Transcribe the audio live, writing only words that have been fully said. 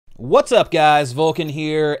What's up, guys? Vulkan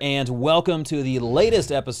here, and welcome to the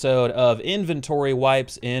latest episode of Inventory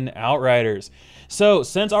Wipes in Outriders. So,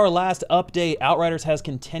 since our last update, Outriders has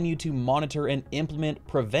continued to monitor and implement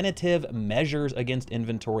preventative measures against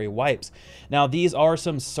inventory wipes. Now, these are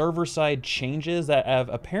some server-side changes that have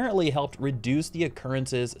apparently helped reduce the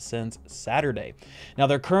occurrences since Saturday. Now,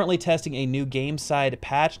 they're currently testing a new game-side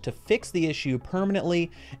patch to fix the issue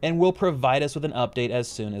permanently and will provide us with an update as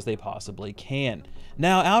soon as they possibly can.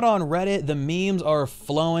 Now, out on Reddit, the memes are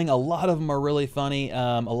flowing. A lot of them are really funny.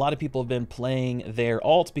 A lot of people have been playing their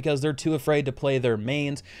alts because they're too afraid to play their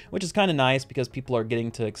mains, which is kind of nice because people are getting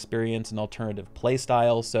to experience an alternative play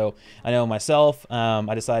style. So I know myself,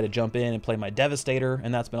 I decided to jump in and play my Devastator,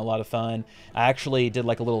 and that's been a lot of fun. I actually did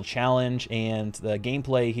like a little challenge, and the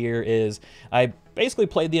gameplay here is I basically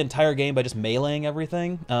played the entire game by just meleeing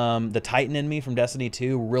everything. The Titan in me from Destiny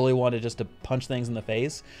 2 really wanted just to punch things in the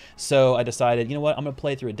face. So I decided, you know what, I'm going to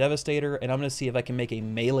play through a Devastator, and I'm going to see if I can make a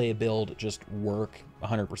melee build just work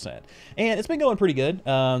 100%. And it's been going pretty good.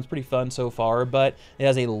 It's pretty fun so far, but it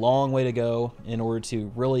has a long way to go in order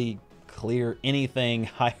to really clear anything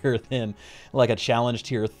higher than like a challenge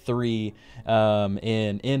tier 3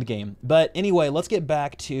 in endgame. But anyway, let's get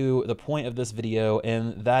back to the point of this video,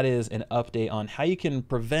 and that is an update on how you can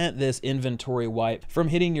prevent this inventory wipe from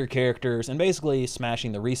hitting your characters and basically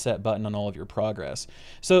smashing the reset button on all of your progress.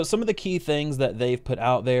 So some of the key things that they've put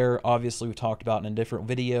out there, obviously we've talked about in a different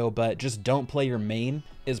video, but just don't play your main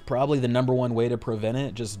is probably the #1 way to prevent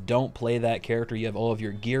it. Just don't play that character you have all of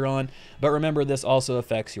your gear on. But remember, this also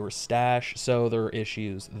affects your stash, so there are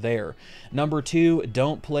issues there. #2,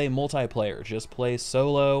 don't play multiplayer. Just play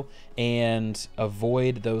solo and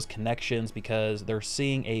avoid those connections because they're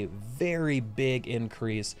seeing a very big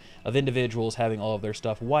increase of individuals having all of their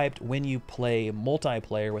stuff wiped when you play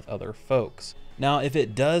multiplayer with other folks. Now, if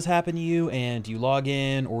it does happen to you and you log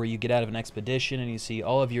in or you get out of an expedition and you see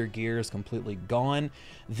all of your gear is completely gone,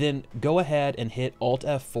 then go ahead and hit Alt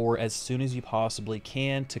F4 as soon as you possibly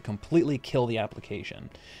can to completely kill the application.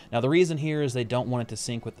 Now, the reason here is they don't want it to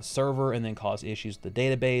sync with the server and then cause issues with the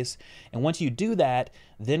database. And once you do that,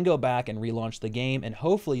 then go back and relaunch the game, and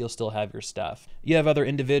hopefully you'll still have your stuff. You have other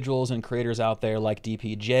individuals and creators out there like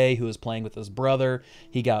DPJ, who was playing with his brother.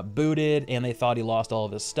 He got booted and they thought he lost all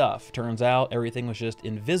of his stuff. Turns out everything was just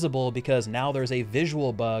invisible because now there's a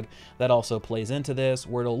visual bug that also plays into this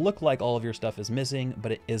where it'll look like all of your stuff is missing,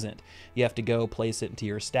 but it isn't. You have to go place it into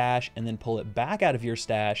your stash and then pull it back out of your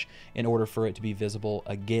stash in order for it to be visible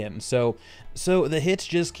again. So the hits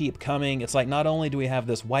just keep coming. It's like not only do we have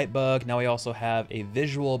this white bug, now we also have a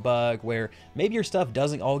visual bug where maybe your stuff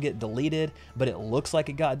doesn't all get deleted, but it looks like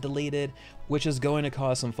it got deleted, which is going to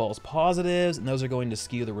cause some false positives, and those are going to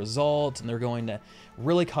skew the results, and they're going to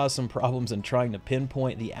really cause some problems in trying to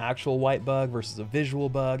pinpoint the actual white bug versus a visual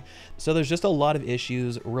bug. So there's just a lot of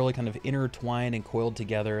issues really kind of intertwined and coiled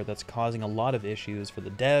together that's causing a lot of issues for the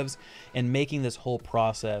devs and making this whole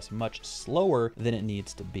process much slower than it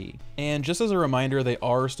needs to be. And just as a reminder, they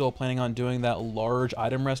are still planning on doing that large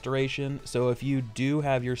item restoration. So if you do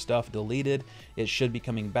have your stuff deleted, it should be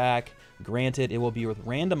coming back. Granted, it will be with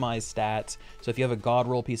randomized stats, so if you have a god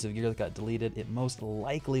roll piece of gear that got deleted, it most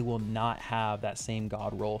likely will not have that same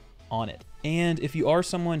god roll on it. And if you are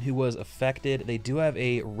someone who was affected, they do have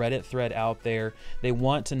a Reddit thread out there. They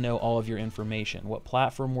want to know all of your information. What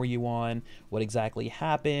platform were you on? What exactly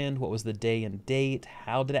happened? What was the day and date?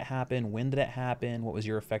 How did it happen? When did it happen? What was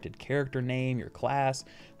your affected character name, your class?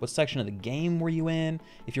 What section of the game were you in?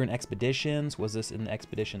 If you're in expeditions, was this in the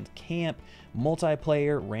expeditions camp?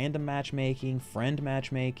 Multiplayer, random matchmaking, friend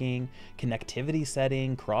matchmaking, connectivity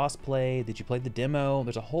setting, crossplay? Did you play the demo?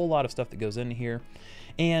 There's a whole lot of stuff that goes in here.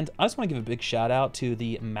 And I just want to give a big shout out to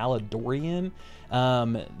the Maladorian.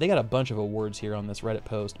 They got a bunch of awards here on this Reddit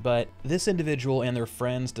post, but this individual and their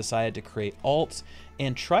friends decided to create alts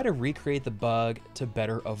and try to recreate the bug to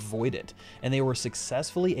better avoid it. And they were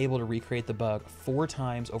successfully able to recreate the bug 4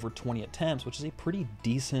 times over 20 attempts, which is a pretty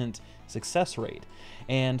decent success rate.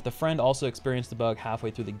 And the friend also experienced the bug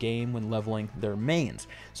halfway through the game when leveling their mains.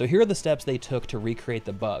 So here are the steps they took to recreate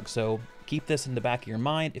the bug. So keep this in the back of your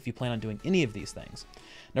mind if you plan on doing any of these things.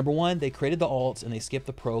 #1, they created the alts and they skipped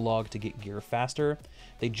the prologue to get gear faster.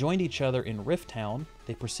 They joined each other in Rift Town.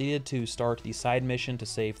 They proceeded to start the side mission to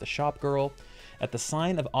save the shop girl. At the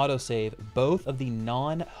sign of autosave, both of the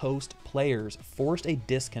non-host players forced a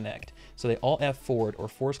disconnect. So they all F4'd or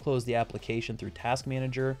force closed the application through Task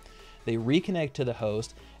Manager. They reconnect to the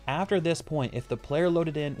host. After this point, if the player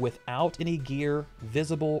loaded in without any gear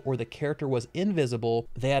visible or the character was invisible,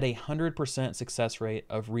 they had a 100% success rate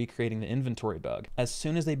of recreating the inventory bug. As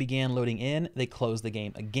soon as they began loading in, they closed the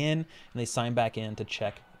game again and they signed back in to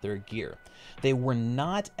check their gear. They were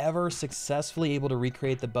not ever successfully able to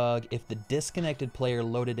recreate the bug if the disconnected player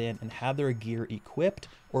loaded in and had their gear equipped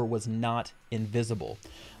or was not invisible.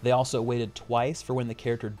 They also waited twice for when the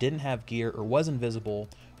character didn't have gear or was invisible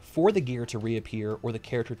for the gear to reappear or the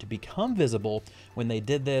character to become visible when they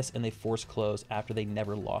did this, and they forced close after they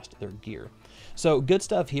never lost their gear. So good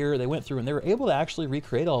stuff here. They went through and they were able to actually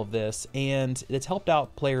recreate all of this, and it's helped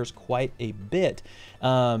out players quite a bit.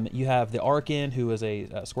 You have the Arkin, who is a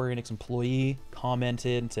Square Enix employee,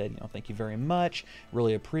 commented and said, thank you very much.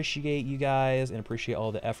 Really appreciate you guys and appreciate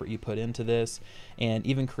all the effort you put into this. And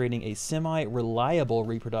even creating a semi-reliable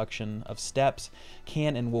reproduction of steps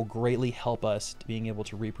can and will greatly help us to being able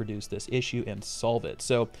to reproduce this issue and solve it.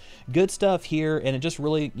 So good stuff here, and it just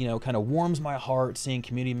really, kind of warms my heart seeing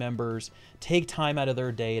community members take time out of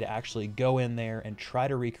their day to actually go in there and try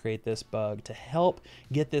to recreate this bug to help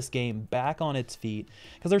get this game back on its feet,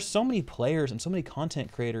 because there's so many players and so many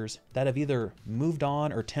content creators that have either moved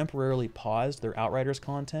on or temporarily paused their Outriders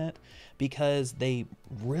content because they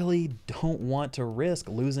really don't want to risk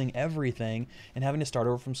losing everything and having to start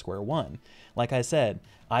over from square one. Like I said,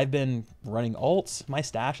 I've been running alts. My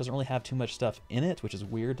stash doesn't really have too much stuff in it, which is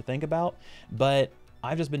weird to think about, but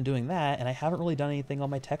I've just been doing that, and I haven't really done anything on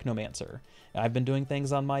my Technomancer. I've been doing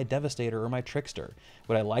things on my Devastator or my Trickster.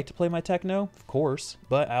 Would I like to play my Techno? Of course,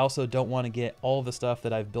 but I also don't want to get all the stuff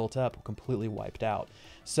that I've built up completely wiped out.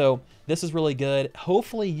 So this is really good.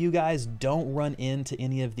 Hopefully you guys don't run into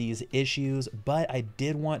any of these issues, but I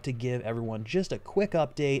did want to give everyone just a quick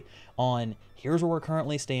update on here's where we're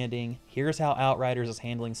currently standing, here's how Outriders is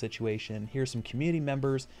handling the situation, here's some community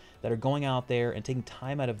members that are going out there and taking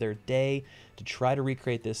time out of their day to try to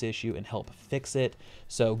recreate this issue and help fix it.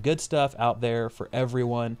 So good stuff out there for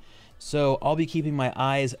everyone. So I'll be keeping my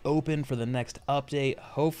eyes open for the next update.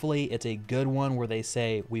 Hopefully it's a good one where they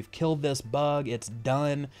say, we've killed this bug, it's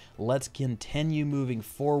done, let's continue moving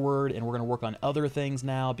forward, and we're going to work on other things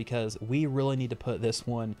now because we really need to put this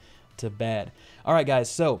one to bed. All right, guys,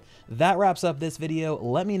 so that wraps up this video.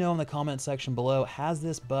 Let me know in the comment section below, has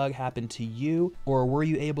this bug happened to you, or were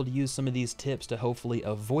you able to use some of these tips to hopefully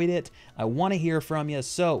avoid it? I want to hear from you,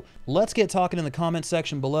 so let's get talking in the comment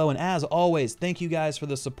section below, and as always, thank you guys for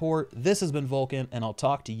the support. This has been Vulkan, and I'll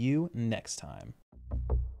talk to you next time.